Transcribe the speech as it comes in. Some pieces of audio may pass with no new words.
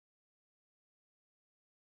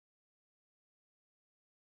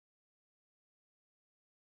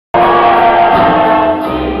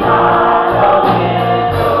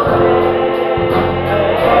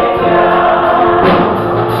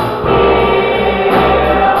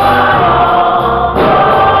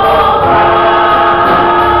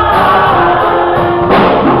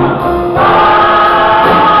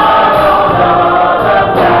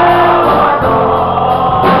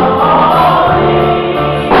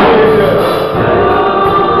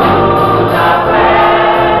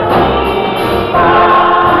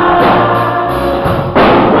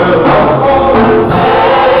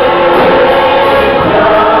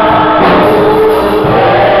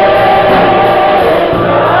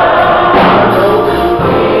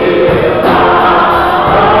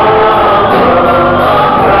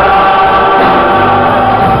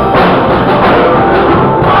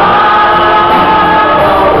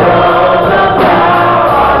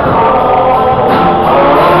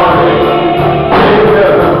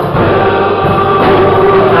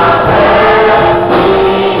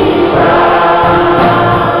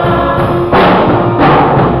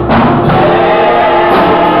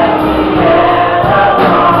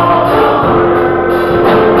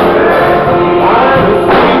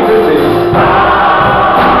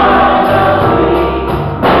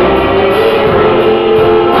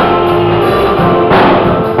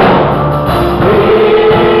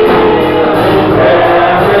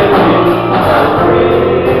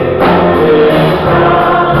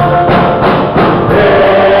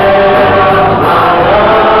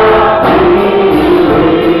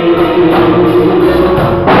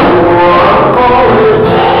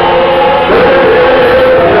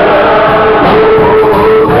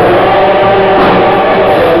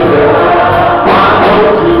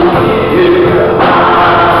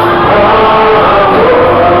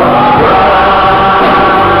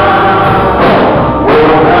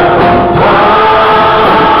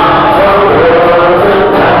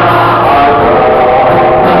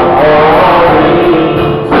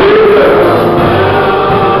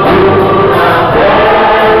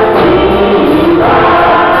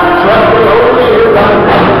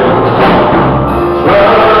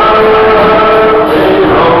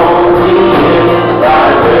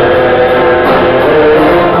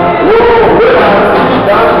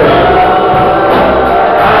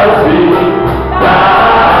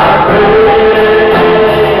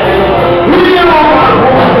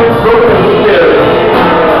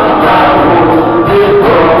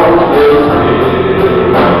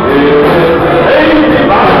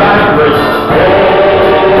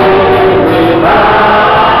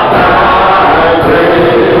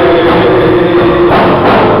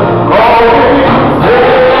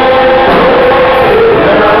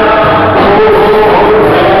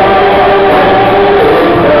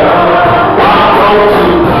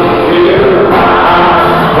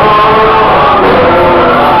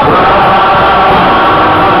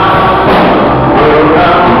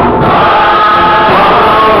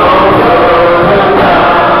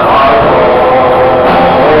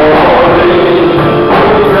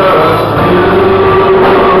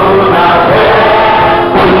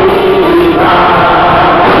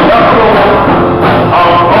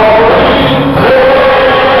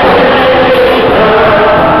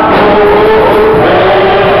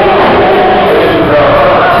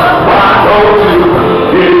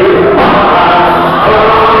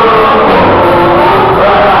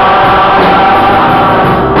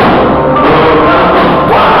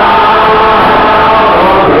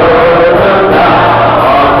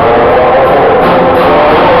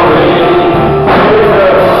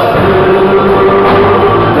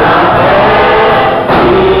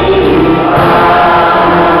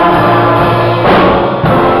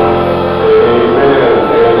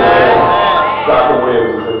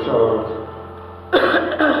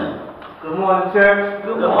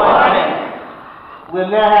We'll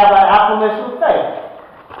now have our affirmation of faith.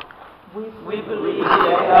 We believe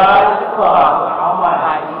that God is the Father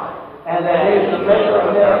Almighty, and that He is the maker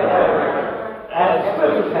of heaven and earth, as the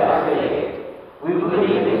Scriptures have said. We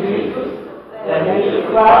believe in Jesus, that He is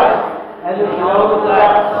Christ, and is the only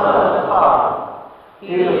begotten Son of the Father.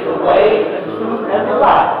 He is the way, the truth, and the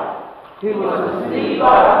life. He was conceived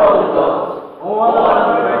by the Holy Ghost, born of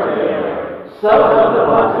the Virgin Mary, suffered under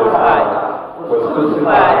Pontius Pilate, was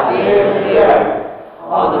crucified, dead, and buried.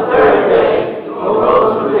 On the third day, He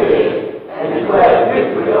arose from the dead, and declared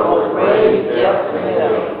victory over the grave, death, and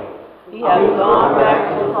hell. He has gone back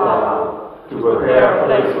to the Father to prepare a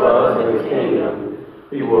place for us in His kingdom.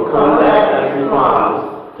 He will come back as He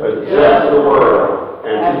promised to judge the world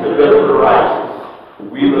and to deliver the righteous.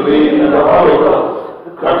 We believe in the Holy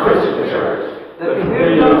Ghost, the Christian Church, the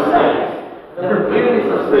community of saints, the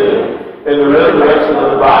forgiveness of sins, and the resurrection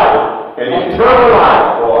of the body, and eternal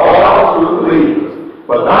life for all who believe.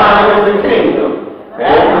 For thine is the kingdom,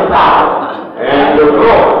 and the power, and the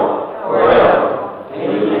glory, forever.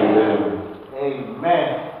 Amen. Amen.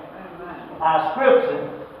 Our scripture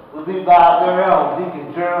will be by our very own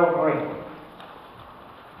Deacon Gerald Green.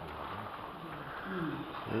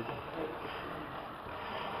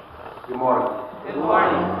 Good morning. Good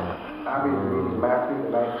morning. I'll be reading Matthew, the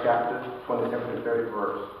 9th chapter, 27th and 30th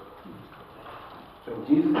verse. So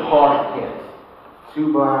Jesus departed hence.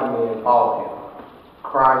 Two blind men followed him,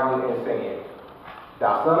 crying and saying,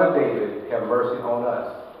 Thou son of David, have mercy on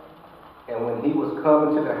us. And when he was come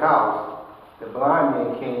into the house, the blind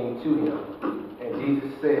men came to him. And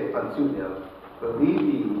Jesus said unto them, Believe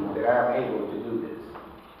ye that I am able to do this?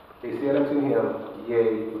 They said unto him,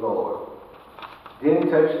 Yea, Lord.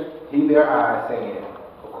 Then touched he their eyes, saying,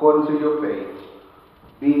 According to your faith,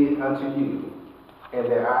 be it unto you. And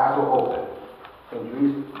their eyes were opened. And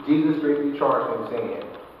Jesus straightly charged them, saying,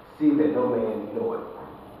 See that no man know it.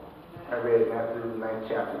 I read Matthew 9th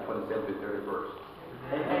chapter, 27th and 30th verse.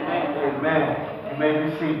 Amen. Amen. You may be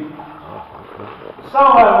seated. The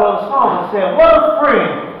songwriter wrote a song and said, What a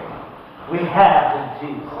friend we have in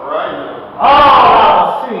Jesus. All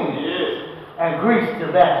our sins and griefs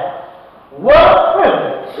to that. What a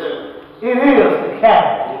privilege it is to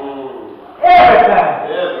carry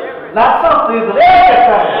everything, not something, but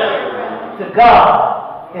everything to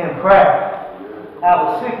God in prayer.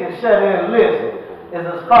 Our sick and shut in list is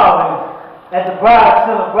as following: at the Bride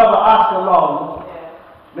Center, Brother Oscar Long,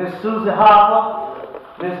 Miss Susie Harper,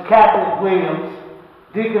 Miss Kathy Williams,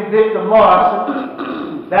 Deacon Victor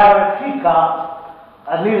Morrison, Barry Peacock,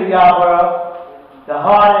 Anita Yarborough, the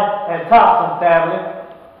Hardy and Thompson family,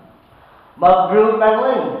 Mother Bruce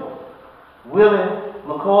McLean, Willie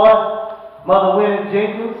McCoy, Mother Winnie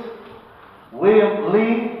Jenkins, William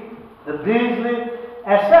Lee, the Beasley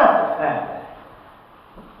and Sanford family,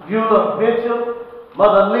 Beulah Mitchell,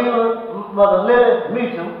 Mother Lily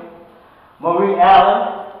Meacham, Marie Allen,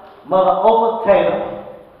 Mother Oprah Taylor,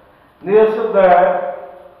 Neil Bird,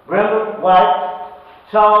 Brenda White,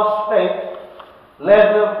 Charles Spate,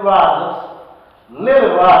 Leslie Rogers, Lily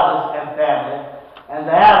Rogers and family, and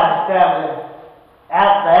the Adams family, the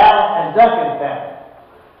Adams and Duncan family.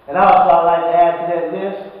 And also I'd like to add to that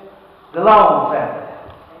list the Long family.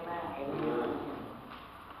 Amen.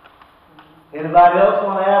 Anybody else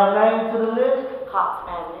want to add a name to the list? Cox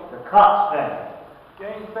family. The Cox family.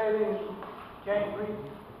 James Bailey and James Reed.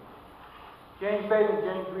 James Bailey and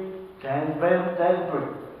James Reed. James Bailey, James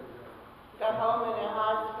Reed. The Holman and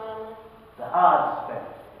Hodges family. The Hodges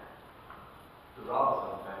family. The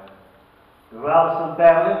Robinson family. The Robinson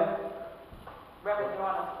family. Reverend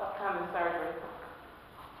Jordan's upcoming surgery.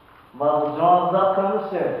 Mother John's upcoming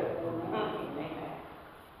surgery. Amen.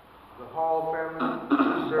 The Hall family.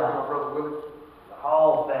 Servant my brother Willie. The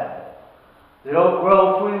Hall family. The Oak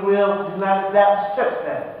Grove Free Will United Baptist Church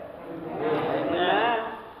family. Amen.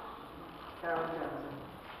 Karen Johnson.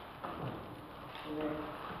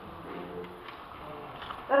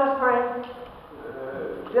 Let us pray.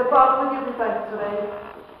 Dear Father, we give you thanks today.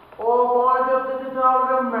 Oh, for all your goodness and all of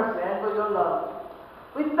your mercy and for your love.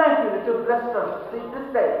 We thank you that you blessed us to see this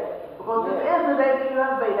day. Because this is the day that you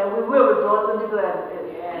have made, and we will rejoice and be glad in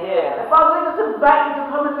it. And Father, we just invite you to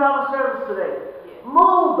come into our service today.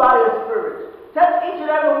 Move by your Spirit. Touch each and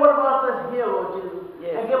every one of us that's here, Lord Jesus.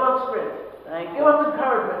 And give us strength. Give us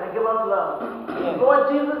encouragement and give us love.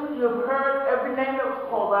 Lord Jesus, you have heard every name that was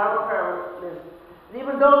called by our prayer list. And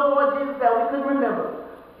even those, Lord Jesus, that we couldn't remember.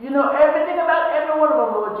 You know everything about every one of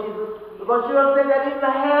them, Lord Jesus. Because you have said that even the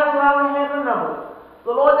hairs on our heads are numbered.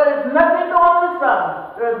 So, Lord, there is nothing new under the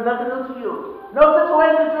sun. There is nothing new to you. No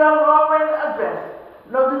situation that you haven't already addressed.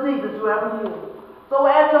 No disease that you haven't healed. So,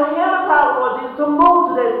 add your healing power, Lord Jesus, to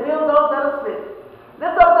move today, to heal those that are sick.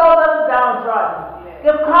 Lift up those that are downtrodden.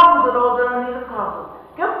 Give comfort to those that are in need of comfort.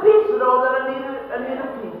 Give peace to those that are in need of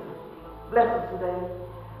peace. Bless us today.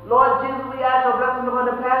 Lord Jesus, we ask your blessing upon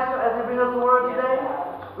the pastor as he brings us the word today.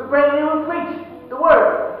 We pray that he will preach the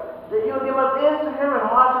word, that you will give us ears to hear and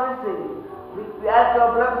heart to receive. We ask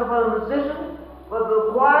your blessing upon the musicians, for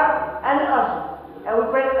the choir, and the ushers. And we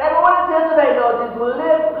pray that everyone that's here today, Lord Jesus, will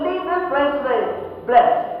leave this place today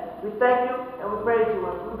blessed. We thank you and we praise you.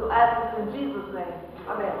 And we do ask this in Jesus' name.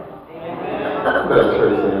 Amen. Let the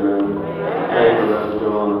church say amen. Thank you, Reverend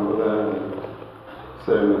Joanna, for that.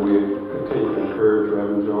 Saying that we continue to encourage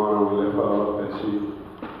Reverend Joanna. We lift her up as she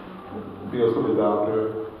deals with the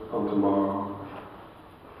doctor on tomorrow.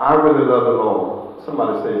 I really love the Lord.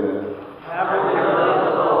 Somebody say that. I really love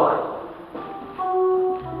the Lord.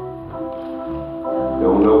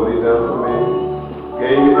 Don't know what he done for me.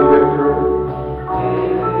 Gave me the victory.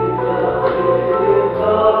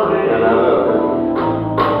 And I love him.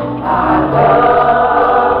 I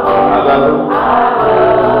love him.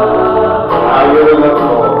 I really love the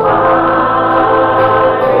Lord.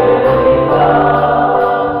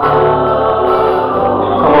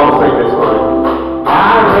 Come on, sing this for me. I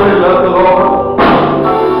really love the Lord.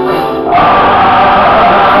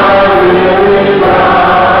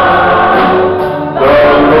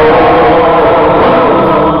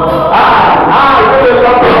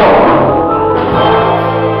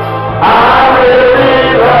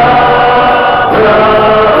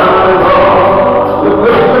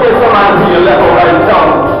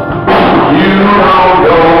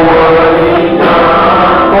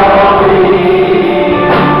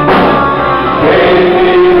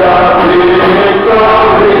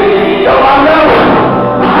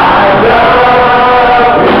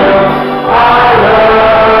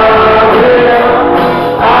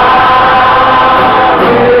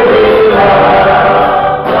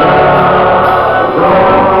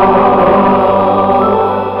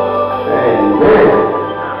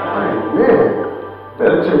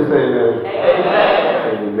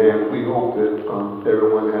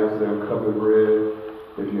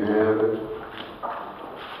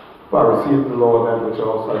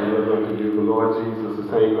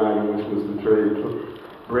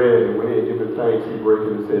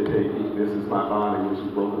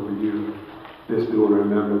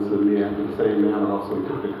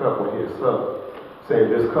 Saying,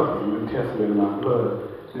 this cup is the New Testament in my blood.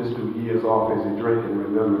 This do ye as often as you drink in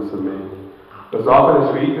remembrance of me. As often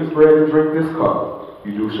as you eat this bread and drink this cup,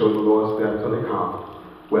 you do show the Lord's death till he come.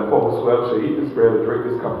 Wherefore, whosoever shall eat this bread and drink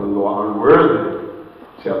this cup of the Lord unworthily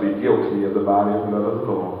shall be guilty of the body and blood of the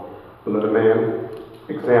Lord. But let a man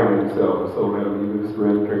examine himself, and so let him eat this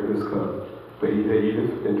bread and drink this cup. For he that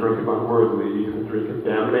eateth and drinketh unworthily eateth and drinketh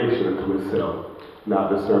damnation unto himself,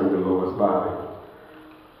 not discerning the Lord's body.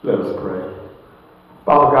 Let us pray.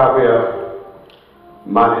 Father God, we are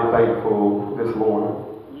mighty thankful this morning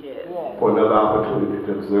for another opportunity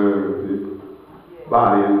to observe the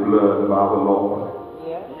body and blood of our Lord.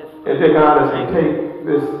 And dear God, as we take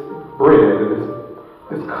this bread and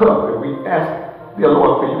this cup, and we ask, dear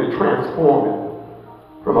Lord, for you to transform it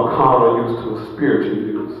from a carnal use to a spiritual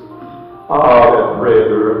use. That bread,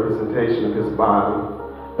 the representation of his body,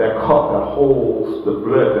 that cup that holds the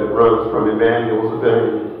blood that runs from Emmanuel's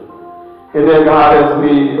vein. And then, God, as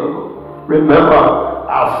we remember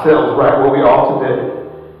ourselves right where we are today,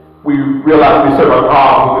 we realize we serve a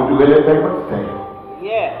God who can do anything but fail.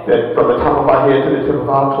 That from the top of our head to the tip of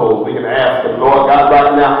our toes, we can ask him, Lord God,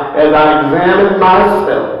 right now, as I examine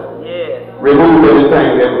myself, remove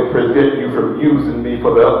anything that would prevent you from using me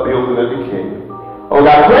for the upbuilding of the kingdom. Oh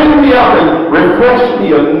God, clean me up and refresh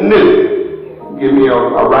me anew. Give me a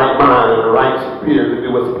right mind and a right spirit to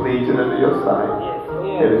do what's pleasing unto your sight.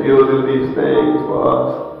 And if you'll do these things for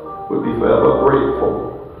us, we'll be forever grateful.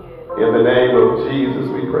 In the name of Jesus,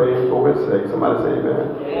 we pray for his sake. Somebody say amen.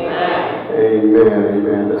 Amen,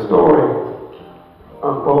 amen. The story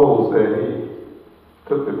unfolds that he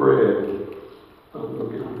took the bread. I'm going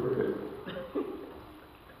to get the bread.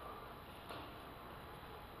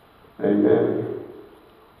 Amen.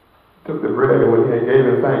 Took the bread, and when he gave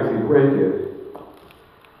him thanks, he broke it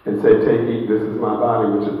and said, take, eat, this is my body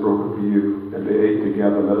which is broken for you. And they ate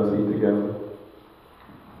together. Let us eat together.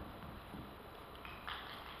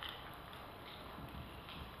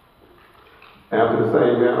 After the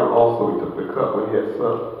same manner also he took the cup when he had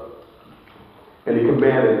supped. And he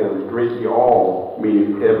commanded them, drink ye all,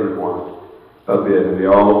 meaning everyone, of it. And they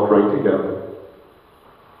all drank together.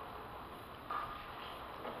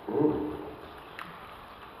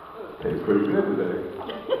 Tastes pretty good today.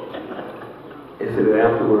 It said that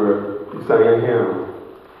afterward he sang a hymn.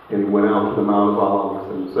 And he went out to the Mount of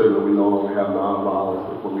Olives, and certainly we no longer have Mount of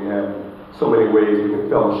Olives, but we have so many ways we can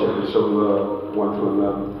fellowship and show love one to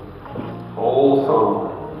another. Old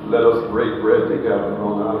song, let us break bread together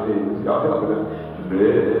on our knees. Y'all help me now.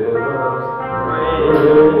 Let us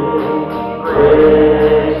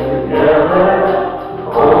break together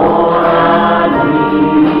on our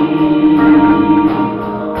knees.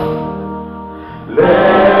 Let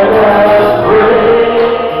us break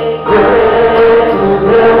bread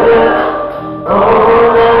together on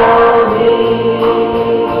our knees.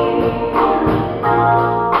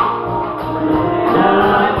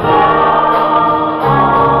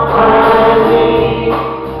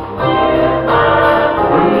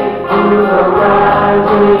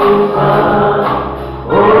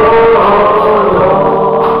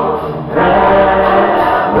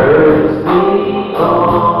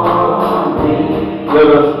 Let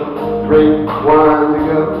us drink wine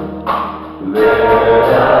together. Let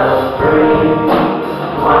us drink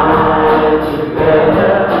wine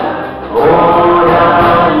together on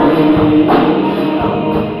our knees.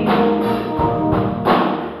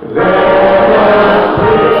 Let us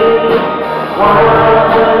drink wine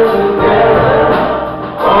together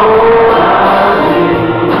on our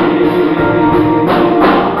knees.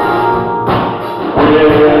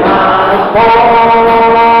 When I fall on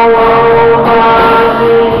my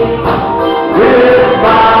knees, with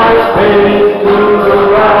my face to the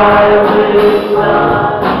rising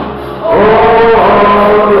sun, oh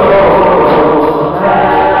Lord,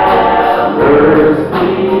 have mercy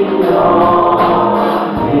on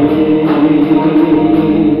me.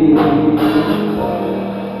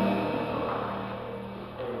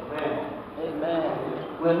 Amen.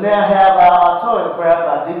 We'll now have our auditorium prayer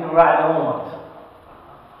by Deacon Rodney Owens.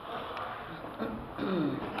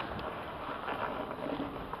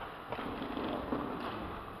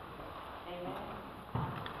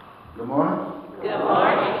 Good morning. Good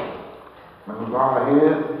morning. I'm going to bow our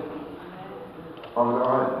heads. Oh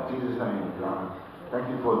God, in Jesus' name, God. Thank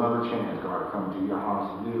you for another chance, God, to come to your house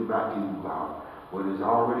and give back to you, God, what is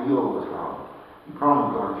already yours, God. You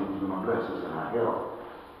promised, God, that you're going to bless us in our health,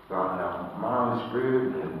 God, in our mind,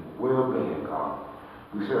 spirit, and well-being, God.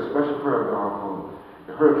 We say a special prayer, God, for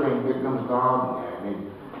the hurricane victims, God, and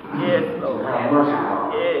they have mercy, God,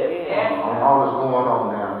 on all that's going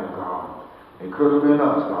on down there, God. It could have been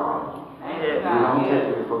us, God. We don't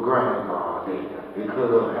take it for granted, God. It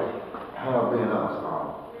could have been us, God.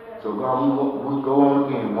 So, God, we go on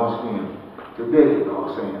again, once again, today,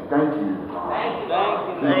 God, saying thank you, God.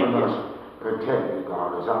 Keeping us protected,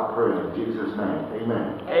 God, is our prayer in Jesus' name.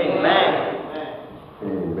 Amen.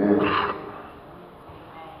 Amen.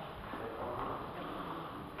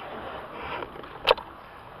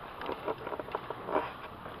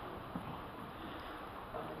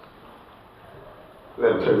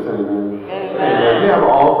 Let the church say amen. Amen. If you have an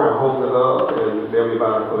offering, hold it up, and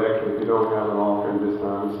everybody collect it. If you don't have an offering this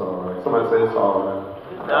time, it's all right. Somebody say it's all right.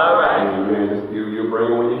 It's all right. Amen. Just you bring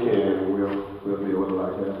it when you can, and we'll deal with it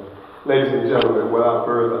like that. Ladies and gentlemen, without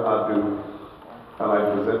further ado, I'd like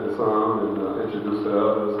to present the song and introduce the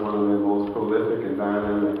others, one of the most prolific and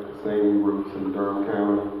dynamic singing groups in Durham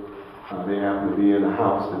County. They happen to be in the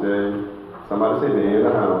house today. Somebody say they're in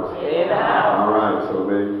the house. In the house. All right, so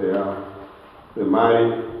they are the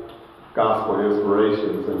mighty gospel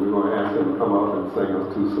inspirations, and we're going to ask them to come up and sing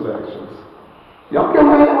us 2 selections. Y'all can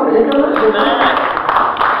hand with it.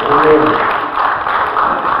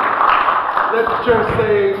 Let the church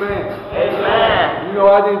say amen. Amen. You know,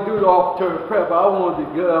 I didn't do the off-turn prayer, but I wanted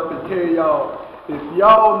to get up and tell y'all, if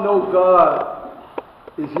y'all know God,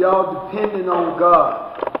 if y'all depending on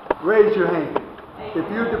God, raise your hand. If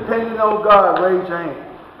you're depending on God, raise your hand.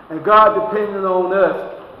 And God depending on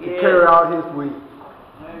us to carry out His will.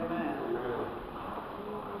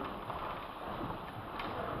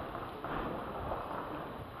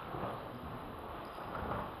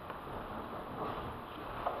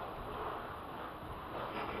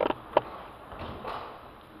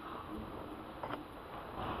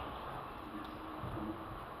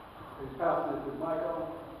 Pastor, is the mic on?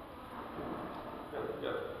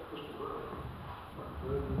 Yes.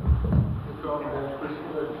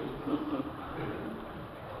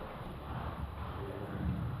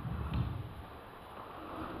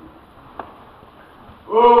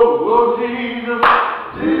 Oh, Jesus,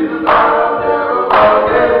 Jesus, I'll never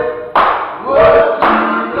forget what you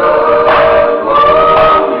done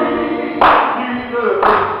for me. Jesus,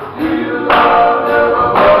 Jesus, I'll never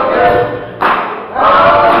forget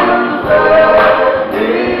how you set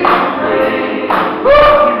me free.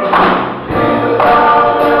 Oh, Jesus,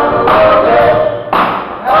 I'll never forget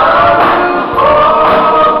how you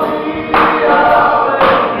brought me out.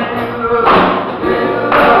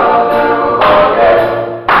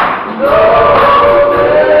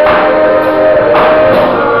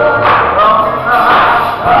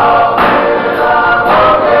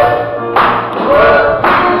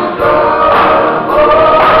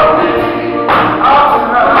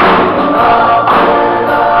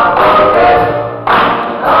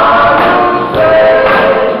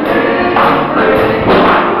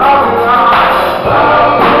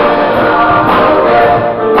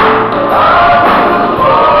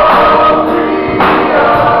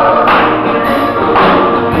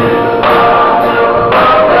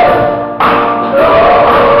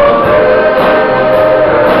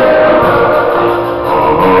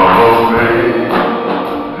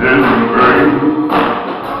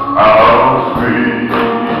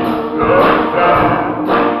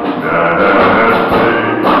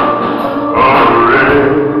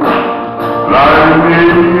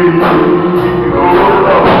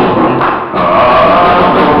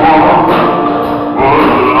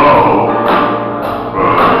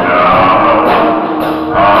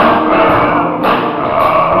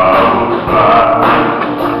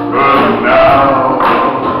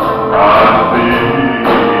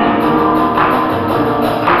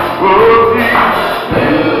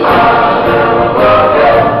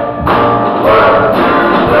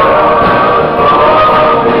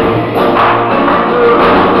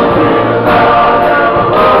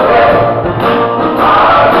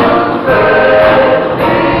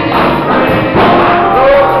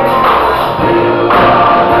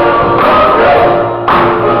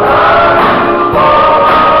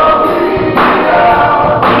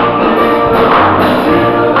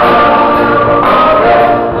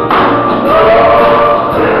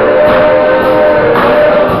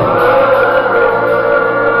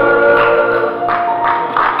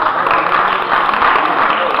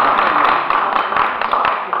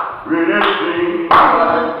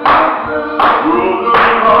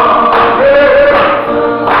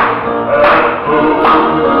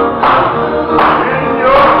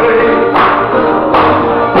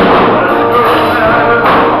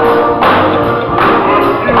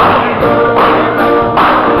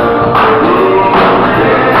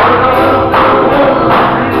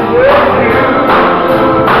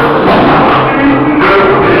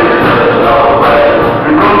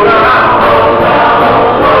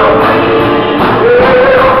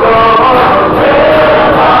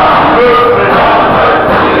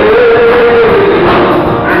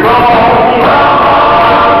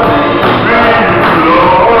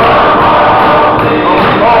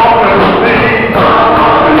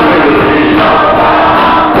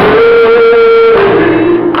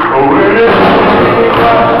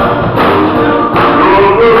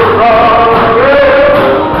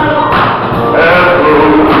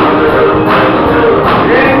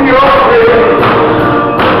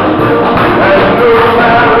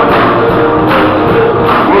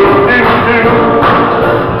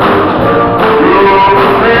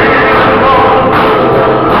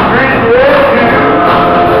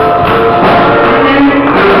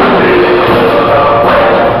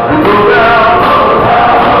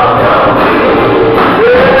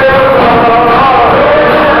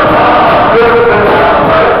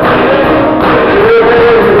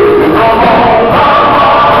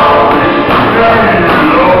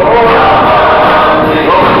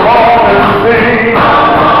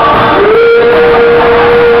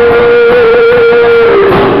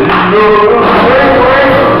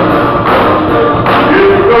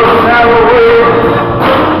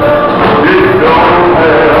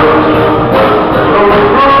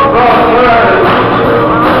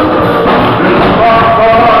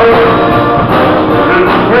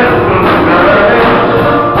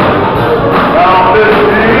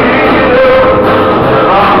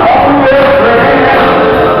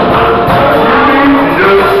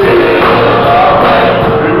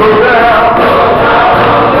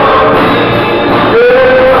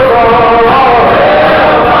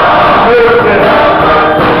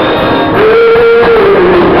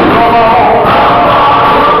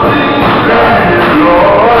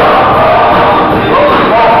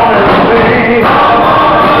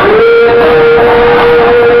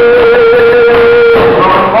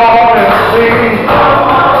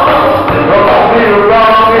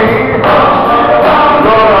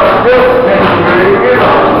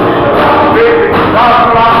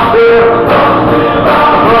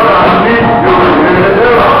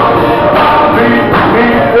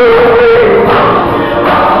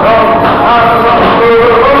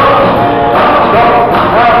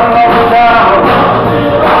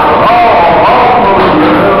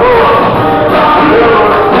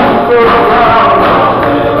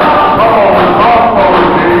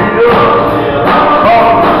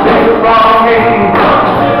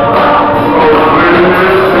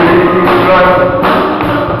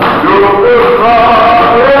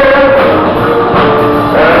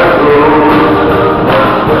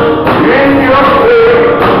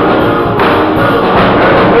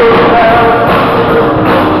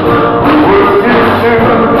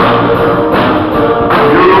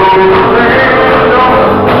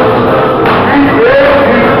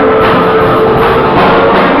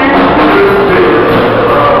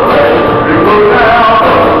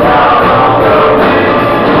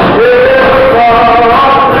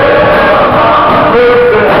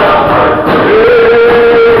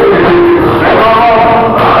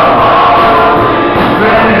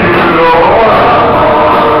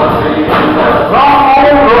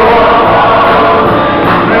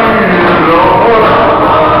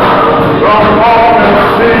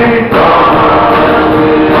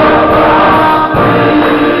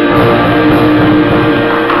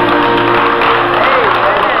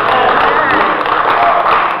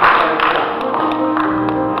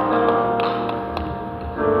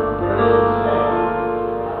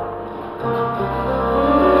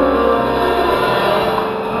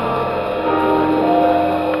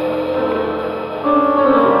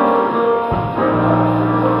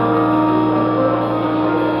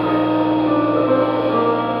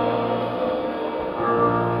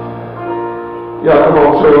 Y'all come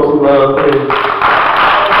on, show us some love, please.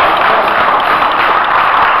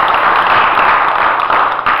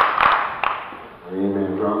 Amen.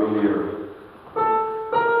 Draw me nearer.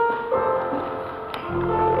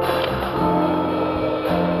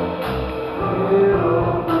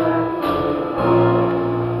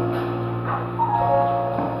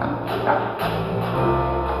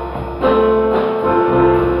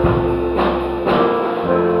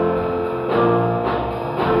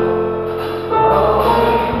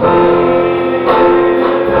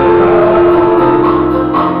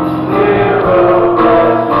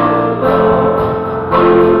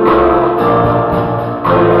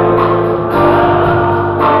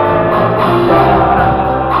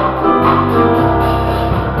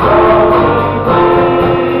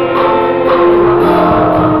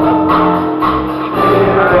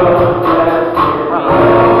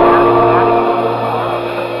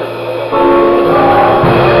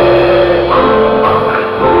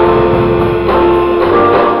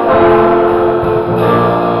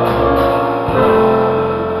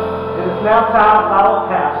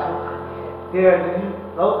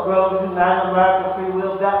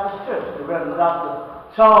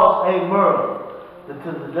 Charles A. Murrill to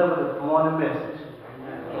deliver the morning message.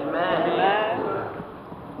 Amen. Amen.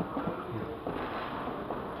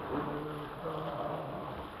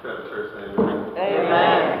 Tell the church, amen.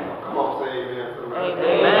 Amen. Come on, say amen. Somebody.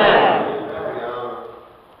 Amen. We honor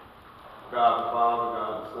God the Father,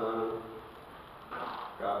 God the Son,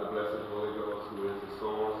 God the blessed Holy Ghost, who is the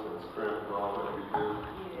source and strength of all that we do.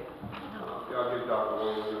 Y'all give Dr.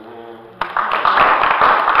 Williams your hand.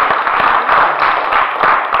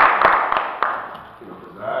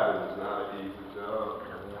 Presiding is not an easy job.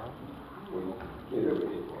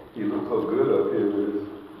 He looks so good up here with his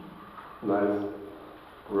nice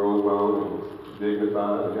rose bone and he's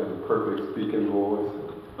dignified and has a perfect speaking voice.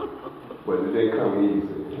 But it didn't come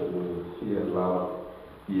easy. I mean, he had a lot of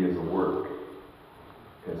years of work.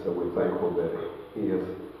 And so we're thankful that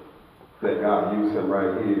God used him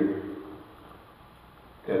right here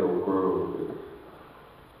at Oak Grove.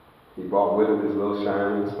 He brought with him this little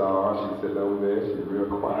shining star. She sat over there. She's real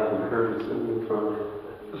quiet and courteous sitting in front of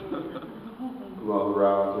Mother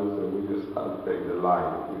Rogers, and we just take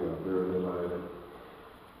delight. We are very delighted.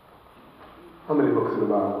 How many books in the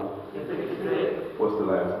Bible? 66. What's the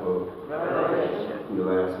last book? Revelation. The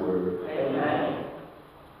last word. Amen.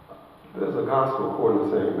 There's a gospel according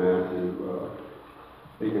to St. Matthew.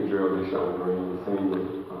 Deacon Gerald Deshaun Green, the senior,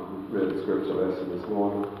 read the scripture lesson this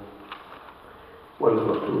morning. One of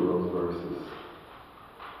two of those verses.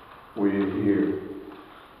 We hear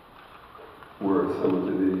words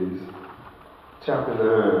similar to these. Chapter 9,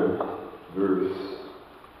 verse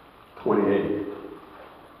 28.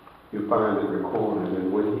 You find it recorded, and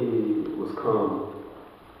when he was come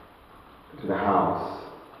to the house,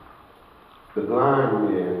 the blind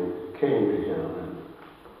men came to him,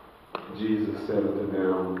 and Jesus said unto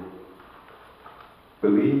them,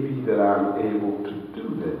 Believe ye that I am able to do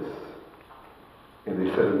this? And they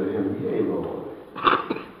said unto him, Yea, Lord.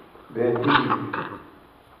 Then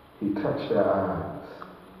he touched their eyes.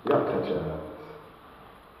 Y'all touch your eyes.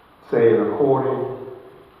 Saying, according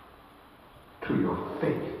to your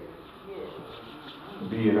faith,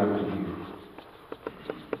 be it unto you.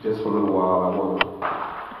 Just for a little while, I want to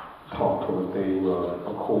talk to the thing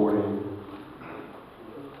according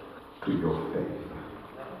to your faith.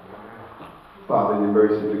 Father, in your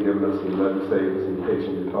mercy, you've given us your love, save us, and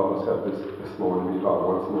patience you taught us. Help us this morning be taught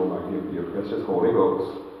once more by giving your precious Holy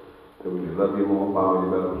Ghost, that we may love you more, follow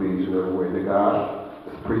you better, please you in every way. To God,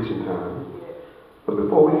 it's preaching time. But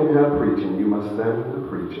before we can have preaching, you must send the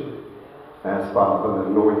preacher. Ask Father for the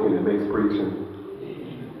anointing that makes preaching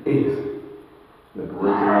easy. That the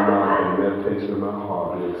words of my mouth and the meditation of my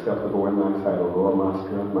heart be acceptable in thy sight, O Lord, my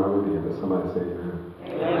strength, my redeemer. Somebody say amen.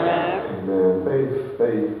 Amen. Amen. Faith,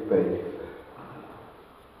 faith, faith.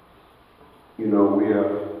 You know,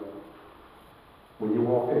 when you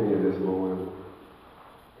walk in here this morning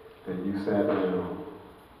and you sat down,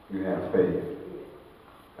 you have faith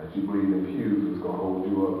that you believe in pews is going to hold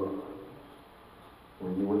you up.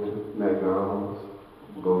 When you went to McDonald's,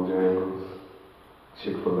 Bojangles,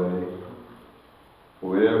 Chick-fil-A,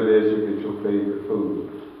 wherever it is you get your favorite food,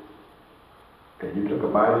 and you took a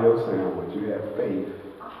bite of your sandwich, you had faith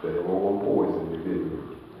that it won't poison you, didn't you?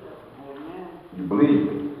 You believe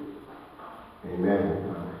it.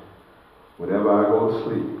 Amen. Whenever I go to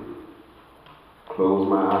sleep, close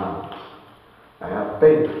my eyes. I have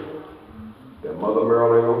faith that Mother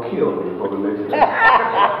Murrill ain't going to kill me for the next day.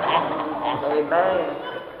 Amen.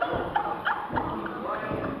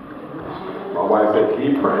 My wife said,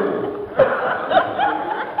 keep praying.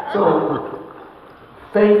 So,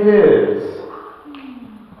 Faith is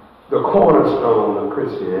the cornerstone of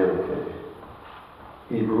Christianity.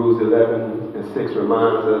 Hebrews 11:6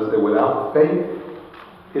 reminds us that without faith,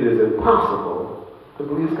 it is impossible to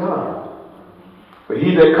please God. For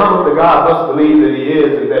he that cometh to God must believe that he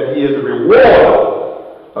is, and that he is the rewarder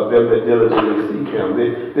of them that diligently seek him.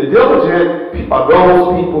 The diligent are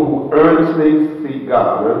those people who earnestly seek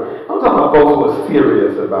God. I'm talking about folks who are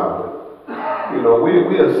serious about it. You know,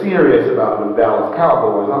 we are serious about them Dallas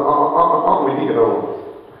Cowboys. Aren't we, Deacon Owens?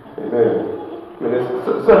 Amen. I mean, there's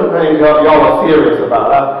certain things y'all are serious about.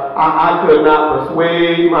 I could not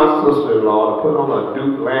persuade my sister-in-law to put on a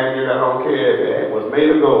Duke lanyard. I don't care if it was made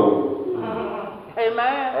of gold.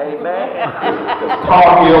 Amen. Amen. Just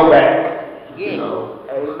tar heel back. You know.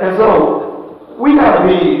 And so we got to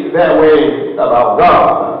be that way about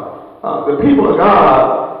God. The people of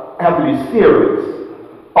God have to be serious,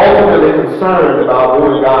 ultimately concerned about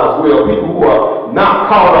doing God's will. People who are not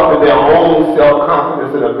caught up in their own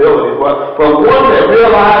self-confidence and abilities, but one that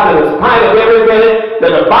realizes, in spite of everything,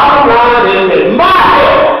 that the bottom line is that my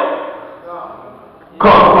help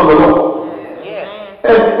comes from the Lord.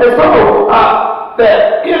 And so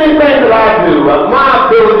that anything that I do, my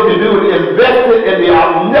ability to do it is vested in the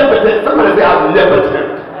omnipotent, somebody say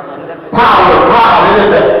omnipotent, power, and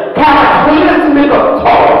in the cataclysmic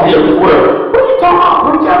authority of his word. What are you talking about,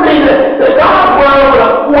 preacher? I mean that God's word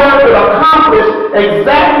will accomplish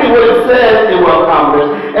exactly what it says it will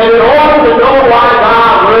accomplish. And in order to know why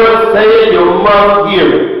God's word says, you must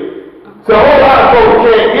hear it. So a whole lot of folks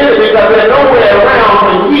can't get it because they're nowhere around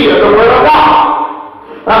to hear the word of God.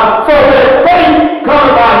 So that faith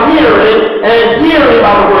comes by hearing, and hearing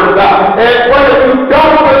by the word of God. And what if you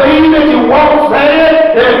don't believe it, you won't say it,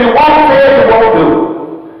 and if you won't say it, you won't do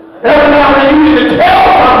it. Every now and then you need to tell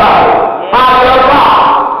somebody, I love God,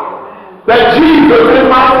 that Jesus is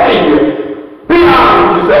my Savior. Be honest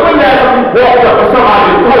with yourself. When last time you walked up to somebody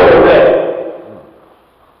and told them that?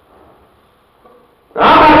 Now,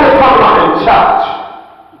 I'm not just talking about in church.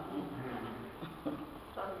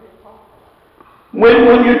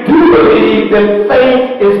 When you do believe, then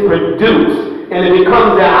faith is produced, and it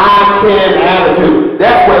becomes an I can attitude.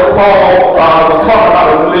 That's what Paul was talking about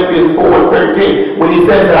in Philippians 4:13, when he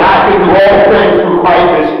says that I can do all things through Christ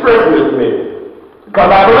that strengthens me.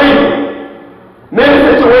 Because I believe it. Many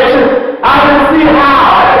situations, I didn't see how.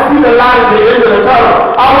 I didn't see the light at the end of the tunnel.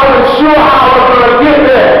 I wasn't sure how I was going to get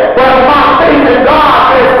there. But my faith in God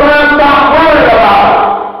says, son, stop worrying about it.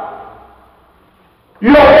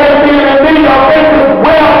 Your faith being in me, your faith is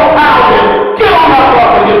well founded. Get on up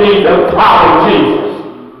off of your knees and follow Jesus.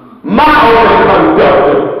 My only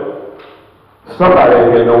conductor. Somebody in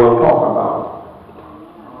here know what I'm talking about.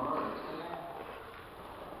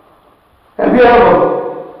 Have you ever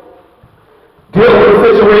dealt with a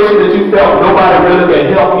situation that you felt nobody really can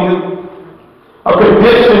help you? A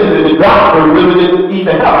condition that the doctor really didn't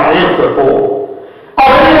even have an answer for? Oh,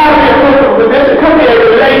 it ain't got to be a physical condition. It could be a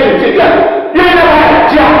relationship. You ain't never had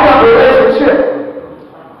a jacked up relationship.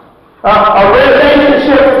 A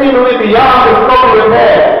relationship seemingly beyond the scope of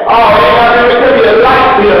repair. Oh, it could be a light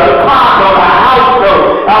bill, a car note, a house note,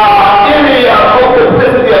 any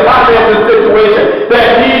multiplicity of financial situation that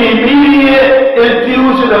need immediate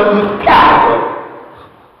infusion of capital.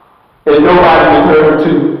 And nobody can turn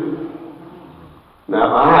to.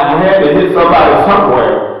 Now, I had to hit somebody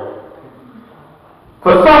somewhere.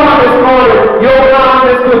 For someone this morning, your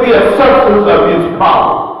blindness could be a substance abuse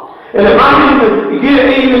problem. And it might even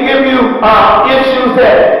give you issues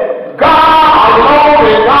that God alone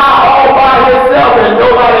and God all by himself and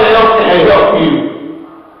nobody else can help you.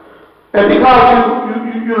 And because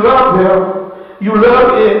you love him, you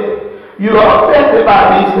love it, you are affected by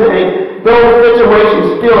these things, those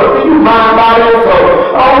situations still are. Can you mind, body, and soul?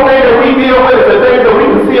 The only thing that we deal with is the things that we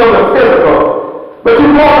can see on the physical. But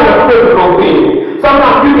you're more than a physical being.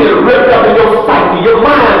 Sometimes you get ripped up in your psyche. Your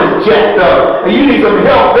mind is jacked up. And you need some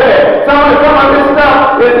help there. Some of this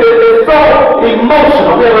stuff is so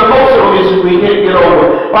emotional. We have emotional issues we can't get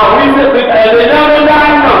over. Recently, and they never been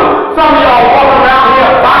diagnosed. Some of y'all walking around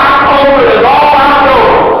here bipolar is all I know.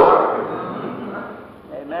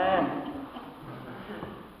 Amen.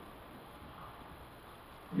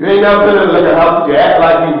 You ain't never been in a liquor house. You act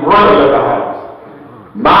like you run a liquor house.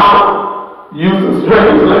 Mouth, using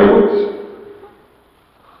strange language.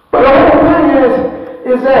 But the whole thing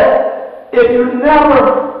is that if you never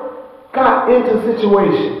got into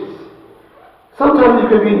situations, sometimes you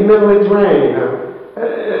can be mentally drained.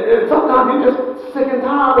 Sometimes you're just sick and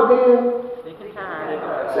tired of being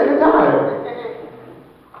sick and tired.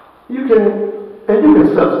 You can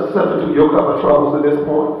substitute your cup of troubles at this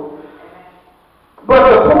point. But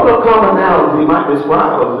the point of commonality might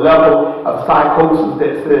describe a level of psychosis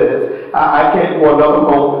that says, I can't go another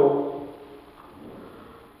moment,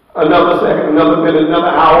 another second, another minute,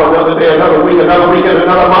 another hour, another day, another week, another weekend,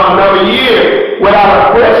 another month, another year without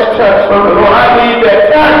a fresh touch from the Lord. I need that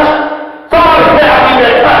touch. Somebody say, I need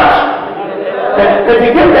that touch. And to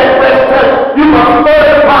get that fresh touch, you must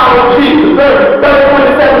first follow Jesus. Verse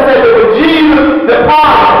 27 says that when Jesus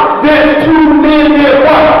departed, then two men did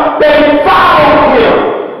what? They followed him.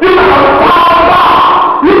 You gotta follow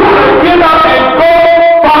God. You gotta get up and go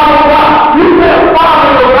follow God. You can't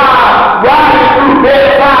follow God riding through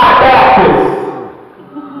bedside Baptist.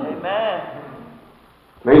 Amen.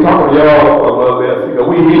 I ain't talking to y'all a little bit, because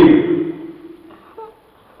we here.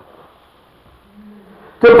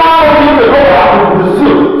 To follow you to go out and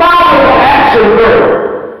pursue. Follow the action verb.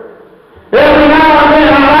 Every now and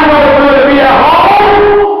then, I know it's good to be at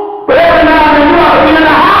home, but every now and then you ought to be in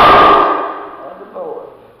the house.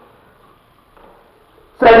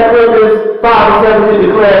 2 Corinthians 5:17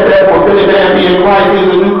 declares that for if any man be in Christ, he is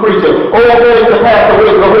a new creature. All things are passed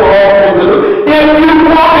away, behold, all things are new. If you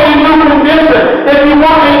want a new condition, if you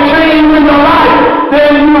want a change in your life,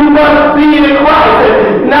 then you must be in Christ.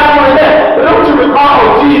 And not only that, but don't you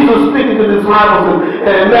recall Jesus speaking to the disciples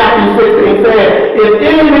in Matthew 16 saying, if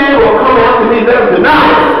any man will come after me, let him deny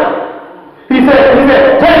himself. He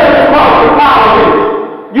said, take up his cross and follow me.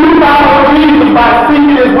 You follow Jesus by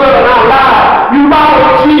seeking his will in our lives. You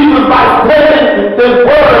follow Jesus by spreading his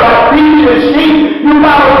word, by feeding his sheep. You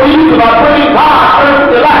follow Jesus by putting God first in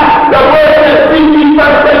your life. The word says, seek ye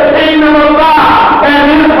first the kingdom of God and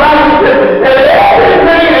his righteousness and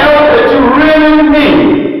everything else that you really need.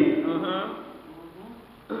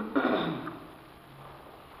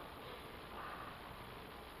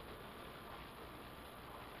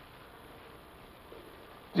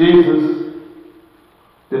 Jesus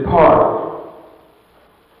departed.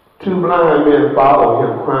 Two blind men followed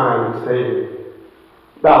him, crying and saying,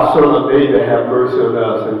 Thou son of David, have mercy on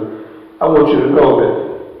us. And I want you to know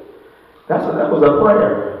that was a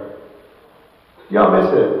prayer. Y'all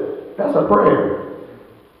missed it. That's a prayer.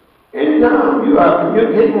 Anytime you are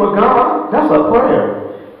communicating with God, that's a prayer.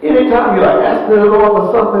 Anytime you are asking the Lord for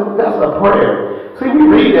something, that's a prayer. See, we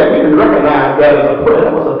read that, we can recognize that as a prayer.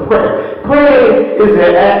 That was a prayer. Praying is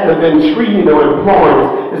an act of entreating or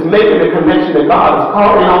imploring. It's making the connection that God is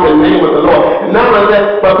calling on the name of the Lord. And not only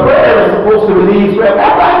that, but prayer is supposed to release stress.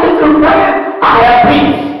 After I get through praying, I have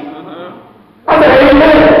peace. I said,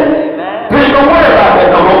 amen. Please don't worry about that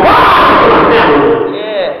no more. God is going to handle it.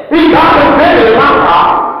 He got us better than my God.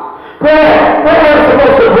 Prayer is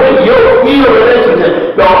supposed to bring your healed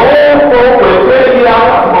relationship. The old folk will tell you out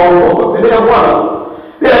of some old folk, and they'll one of them.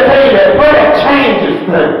 They'll tell you that prayer changes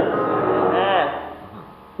things.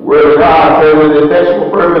 Word of God says, with the effectual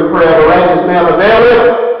fervent prayer of a righteous man availeth.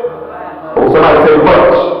 Oh, somebody say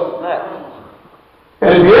much. And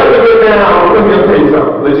if you ever get down, let me tell you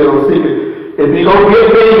something. Let you know secret. If you gonna get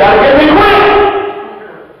me, you gotta get me quick.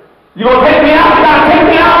 You gonna take me out, you gotta take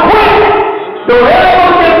me out quick. Don't ever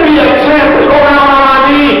give me a chance to go down on my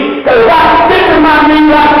knees. Because if I stick to my knees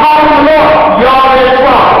like calling the Lord, y'all in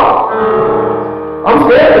trouble. I'm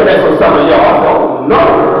scared to mess with some of y'all. I said, oh no.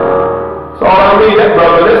 So all I need that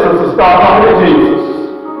brother listen to start talking to Jesus.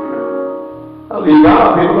 I'll leave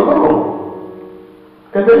God people alone.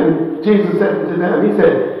 And then Jesus said to them, he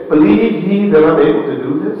said, believe ye that I'm able to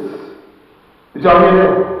do this? Did y'all hear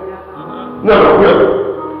that? No, really.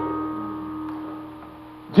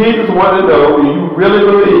 Jesus wanted to know, do you really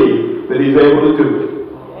believe that he's able to do it?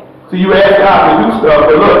 So you ask God to do stuff,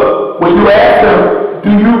 but look, when you ask him,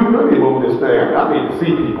 let me move this thing, I need to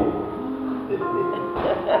see people.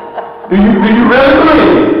 Do you really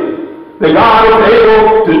believe that God is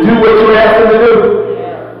able to do what you ask him to do?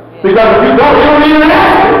 Because if you don't, he don't even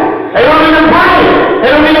ask him. They don't even pray. They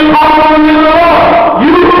don't even call on the Lord.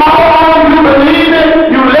 You call on him, you believe it,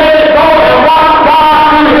 you let it go, and watch God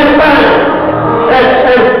do his thing.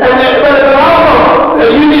 But also,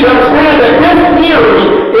 you need to understand that this theory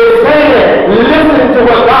is saying, listen to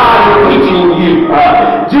what God is teaching you.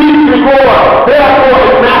 Jesus before, therefore,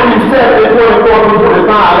 in Matthew 7, 24-25,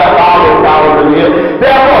 that's all those dollars in here.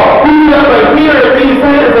 Therefore, whoever heareth these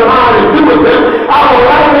sayings of mine and doeth them, I will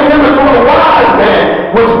liken him unto a wise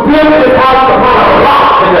man, which built his house upon a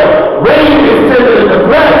rock, and the rain descended, and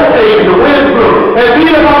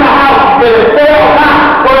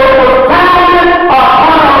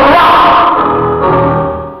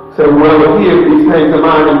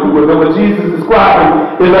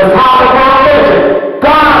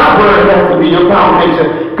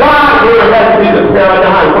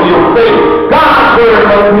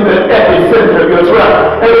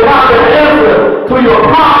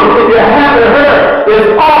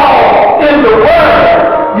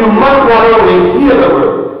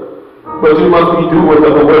but you must be doers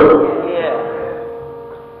of the word.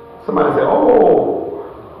 Yeah. Somebody say, oh.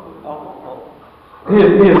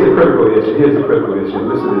 Here's the critical issue. Here's the critical issue.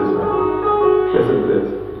 Listen to this, man. Listen to this.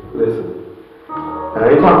 Listen. And I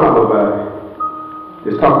ain't talking about nobody.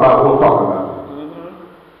 Just talking about who I'm talking about.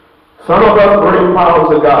 Some of us bring problems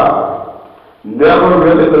to God, never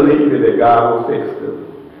really believing that God will fix them.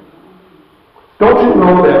 Don't you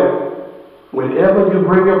know that whenever you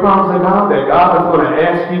bring your problems to God, that God is going to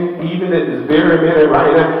ask you, even at this very minute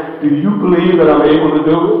right now, do you believe that I'm able to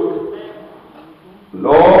do it?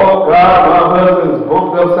 Lord God, my husband's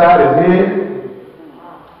bumped upside his head,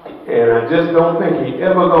 and I just don't think he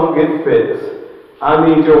ever gonna get fixed. I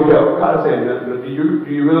need your help. God said, do you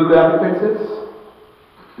really believe I can fix this?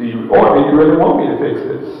 Or do you really want me to fix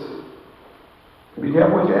this? Be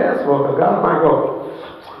careful what you ask for, because God might go,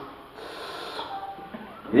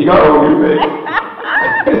 he got all you fixed.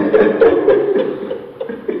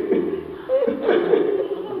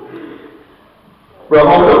 Well,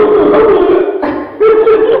 hold on.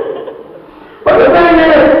 But the thing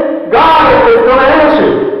is, God is going to ask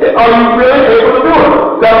you, are you really able to do it?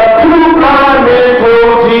 The two blind men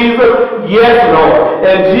told Jesus, yes, Lord.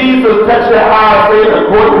 And Jesus touched their eyes, saying,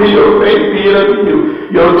 according to your faith be it unto you.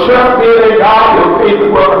 Your trust being in God, your faith is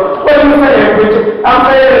well. What are you saying, preacher? I'm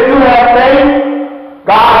saying if you have faith,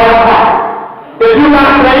 God has power. If you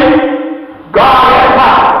got faith, God has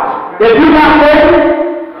power. If you got faith,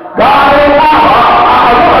 God has power.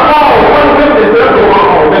 I want to call one witness that go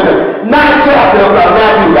on. In the 9th chapter of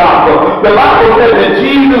Matthew Gospel, the Bible said that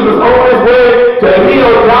Jesus was on his way to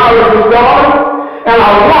heal Jairus' daughter, and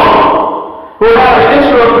a woman who had an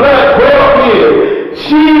issue of blood 12 years.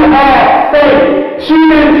 She had faith. She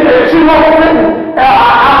wasn't sitting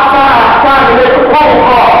outside trying to make a phone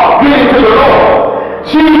call, getting to the Lord.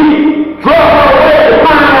 She drove her way to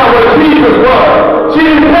find out where Jesus was. She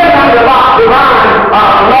didn't care about divine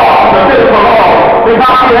law, the physical law,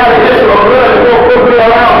 because she had an issue of blood and was supposed to be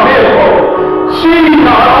around physical. She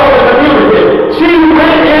over the community. She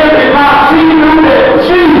went in because she knew that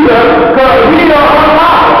Jesus could heal her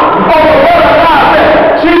body. Oh, the word of God said,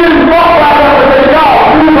 she didn't walk right up and say,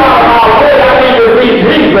 y'all, move out of my way, I need to see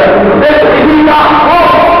Jesus. And he got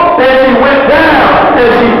close, and she went down, and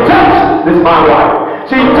she touched, this is my wife,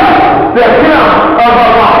 she touched the hem of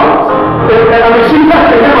her garments. She touched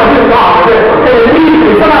the hem of his garments, and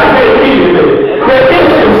immediately, somebody said immediately, the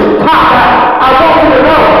issues stopped out. I want you to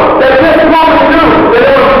know that this woman knew that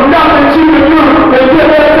there was nothing she could do to get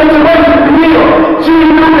that situation healed. She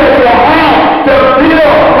knew that she had to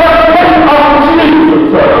build her faith on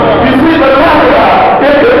Jesus. You see, the matter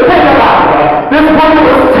is to think about it. This woman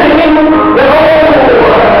was taking the whole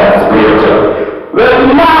spiritual. That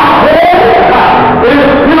my hope is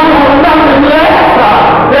built on nothing less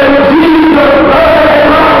than Jesus' blood and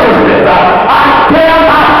righteousness. I dare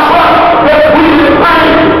not trust that we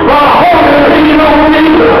define the holy lean on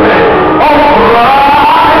Jesus' name. Oh,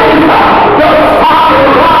 Christ, the solid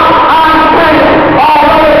rock I stand, all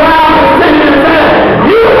around the city and say,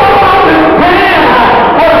 you don't understand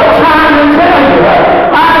what I'm trying to tell you.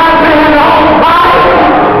 I stand on fire,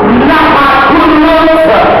 not my good looks,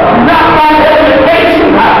 not my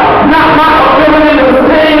education, not my ability to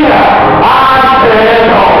sing. I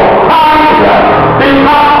stand on fire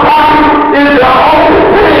because Christ is the only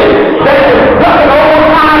thing that can put it over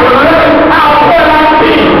time to learn how well I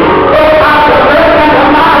be. So I can learn in the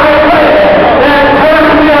mighty way and turn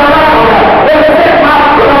me around and set my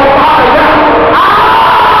foot on fire. I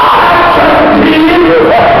trust Jesus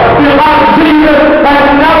because Jesus has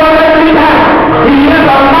never let me down. He is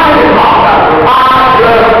a mighty God. I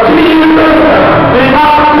trust Jesus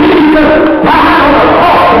because Jesus died on the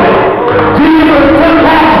cross for me. Jesus took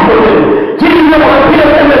action for me. Jesus was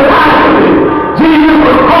here in the time for me. Jesus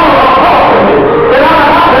was called a cross for me. And I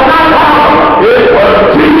have the night out. It was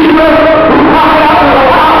Jesus who cried out in the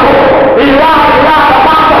Bible. He lied about the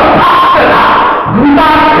pastor.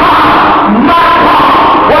 My God,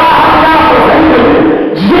 why have thou forsaken me?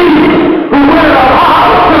 Jesus who went a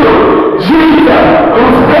mile to. Jesus who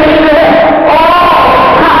stayed there all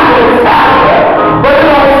time in Saturday. But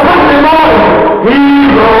on Sunday morning, he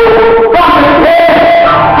rose from the dead.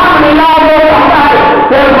 How many of y'all know somebody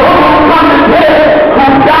that rose from the dead, who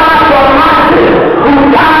died for my sin, who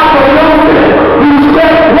died for your sin, who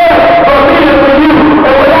shed blood for me and for you,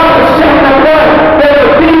 and without the shedding of blood, there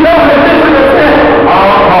would be no remission of sin.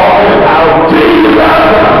 I'm talking about Jesus,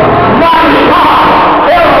 mighty God,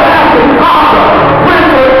 everlasting Father,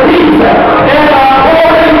 Prince of Peace, and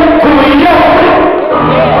according to your faith.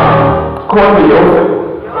 According to your faith.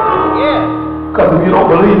 Because if you don't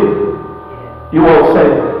believe it, you won't say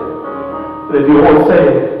it. And if you won't say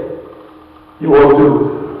it,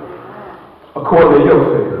 according to your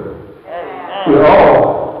faith, we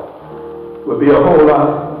all would be a whole lot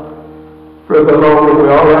further along than we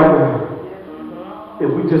are right now. If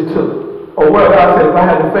we just took, or what God said, if I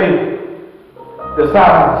had the faith the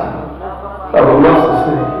size of a mustard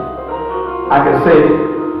seed, I can say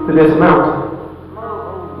to this mountain,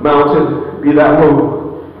 be that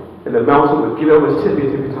moved, and the mountain would get over its tippy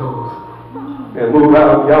toes and move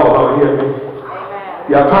out. Y'all don't hear me?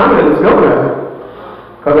 Y'all timing is going now,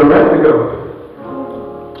 because I'm ready to go.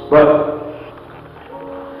 But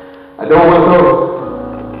I don't want to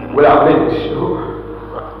go without making sure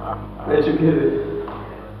that you get it.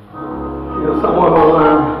 You know, someone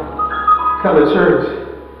online, come to church.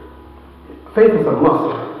 Faith is a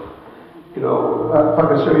muscle. You know, if I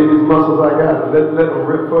can show you these muscles I got, let them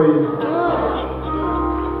rip for you.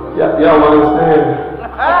 Y'all understand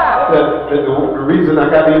that the reason I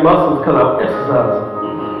got these muscles is because I'm exercising.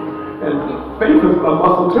 And faith is a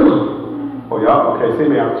muscle too. Oh, y'all, okay, see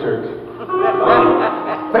me out church.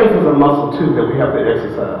 Faith is a muscle too that we have to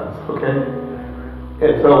exercise, okay?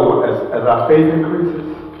 And so as our faith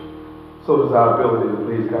increases, so does our ability to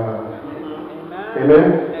please God. Amen?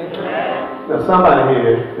 Now somebody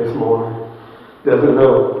here this morning doesn't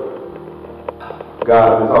know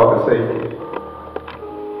God and His all safety.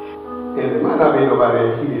 And it might not be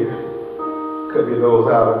nobody here. Could be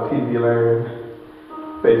those out in TV land,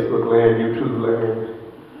 Facebook land, YouTube land.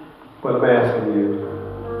 But I'm asking you,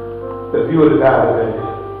 that if you were to die today,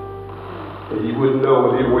 and you wouldn't know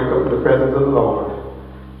whether you wake up in the presence of the Lord,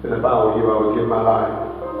 then if I were you, I would give my life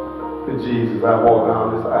to Jesus. I walk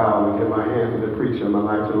down this aisle and give my hand to the preacher and my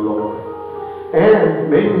life to the Lord. And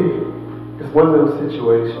maybe it's one of those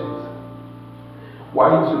situations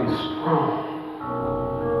why you should be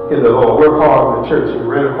strong in the Lord. Work hard in the church. You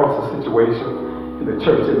ran across a situation in the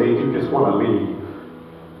church that made you just want to leave.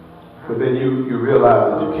 But then you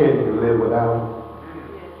realize that you can't even live without Him.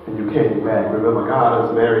 And you can't get back. Remember, God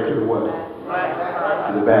is married to the what?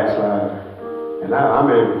 To the backslider. And I'm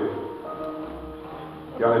in.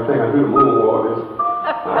 Y'all didn't think I do the moonwalk.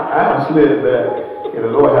 I have slid back. And the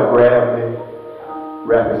Lord have grabbed me,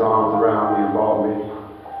 wrapped His arms around me, and brought me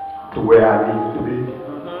to where I needed to be.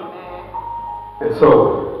 And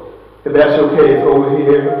so, if that's your case, over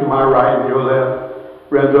here to my right and your left,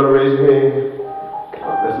 Reverend, don't raise your hand.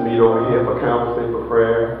 Let's meet over here for counseling, for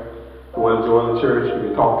prayer. If you want to join the church, we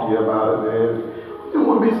can talk to you about it, man. We just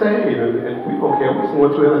want to be saved, and we don't care. We just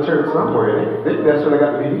want you in the church somewhere. They necessarily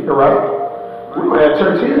got to be here, right? We might have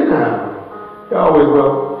church here now. You're always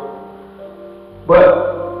welcome. But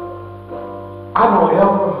I don't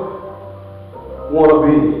ever want to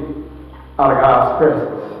be out of God's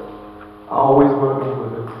presence. I always want to be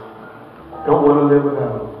with Him. Don't want to live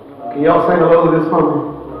without Him. Can y'all sing a little of this for me?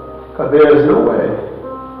 Because there is no way.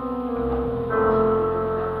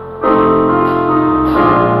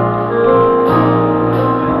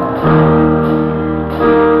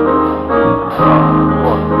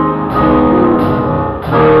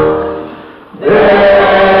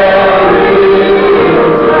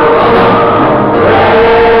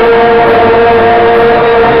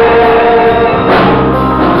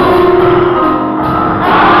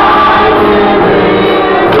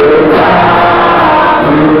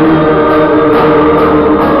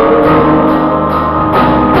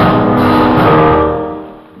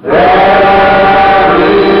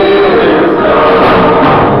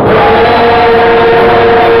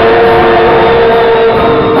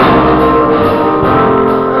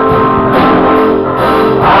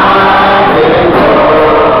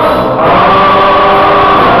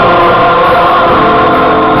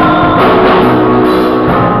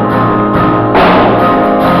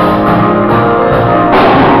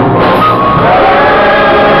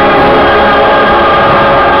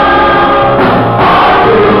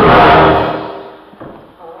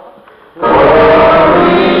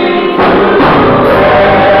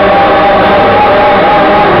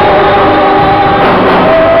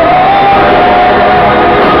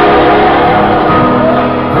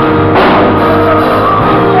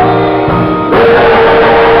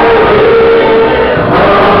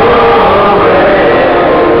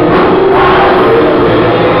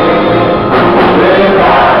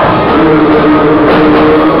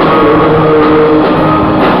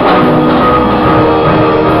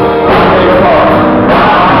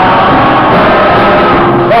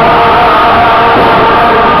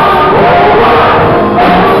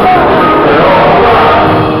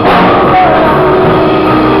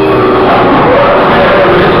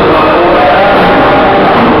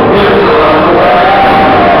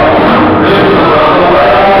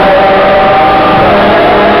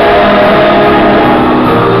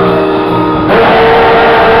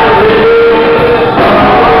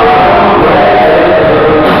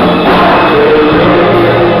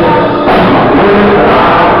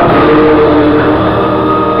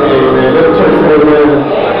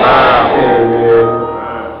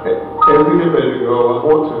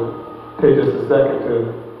 take just a second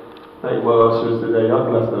to thank my ushers today.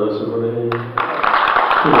 God bless the ushers on the hand.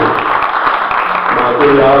 My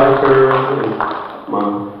videographers and my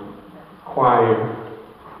choir,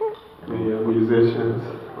 the musicians,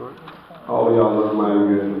 all of y'all look mighty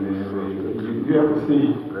good to me. You have to see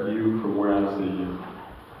you from where I see you.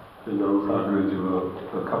 He knows how good you look.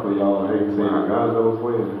 A couple of y'all ain't saying God knows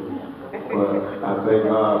when. But I thank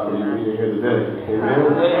God for you being here today. Amen?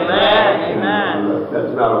 Amen.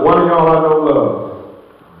 That's not one of y'all I don't love.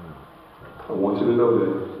 I want you to know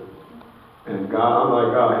that. And God, I'm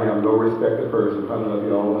like God, I have no respect to person. I love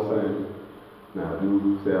you all the same. Now, I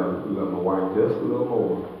do say I love my wife just a little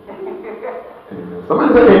more. Amen.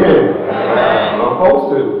 Somebody say amen. I'm supposed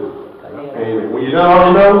to. Amen. When you don't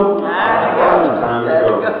already know, time to go.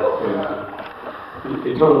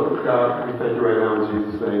 Eternal God, we thank you right now in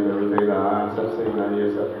Jesus' name, everything that our eyes have seen, our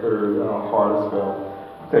ears have heard, our heart has felt.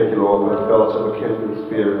 Thank you, Lord, for the fellowship of kindred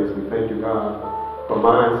spirits. We thank you, God, for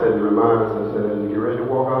mindset that reminds us that as we get ready to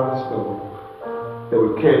walk out of this door, that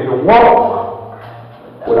we can't even walk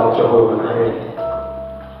without your holding our hand.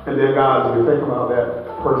 And then, God, as we think about that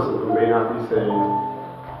person who may not be saved,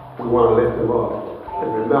 we want to lift them up. And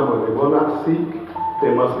remember, they will not seek,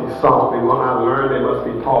 they must be sought. They will not learn, they must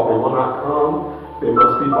be taught. They will not come, they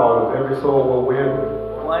must be bought. If every soul will win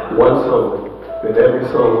one soul, then every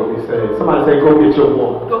soul will be saved. Somebody say, go get your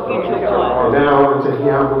one. Go get your one. And now unto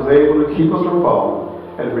him who's able to keep us from falling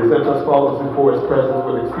and present us faultless before his presence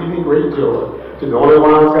with exceeding great joy, to the only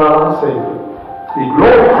wise God our Savior, be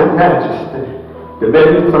glory and majesty,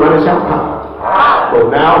 dominion, somebody shout power,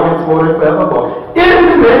 both now, henceforth, and forevermore. In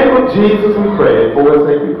the name of Jesus we pray, and for his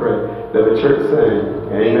sake we pray. Let the church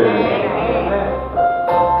sing, amen.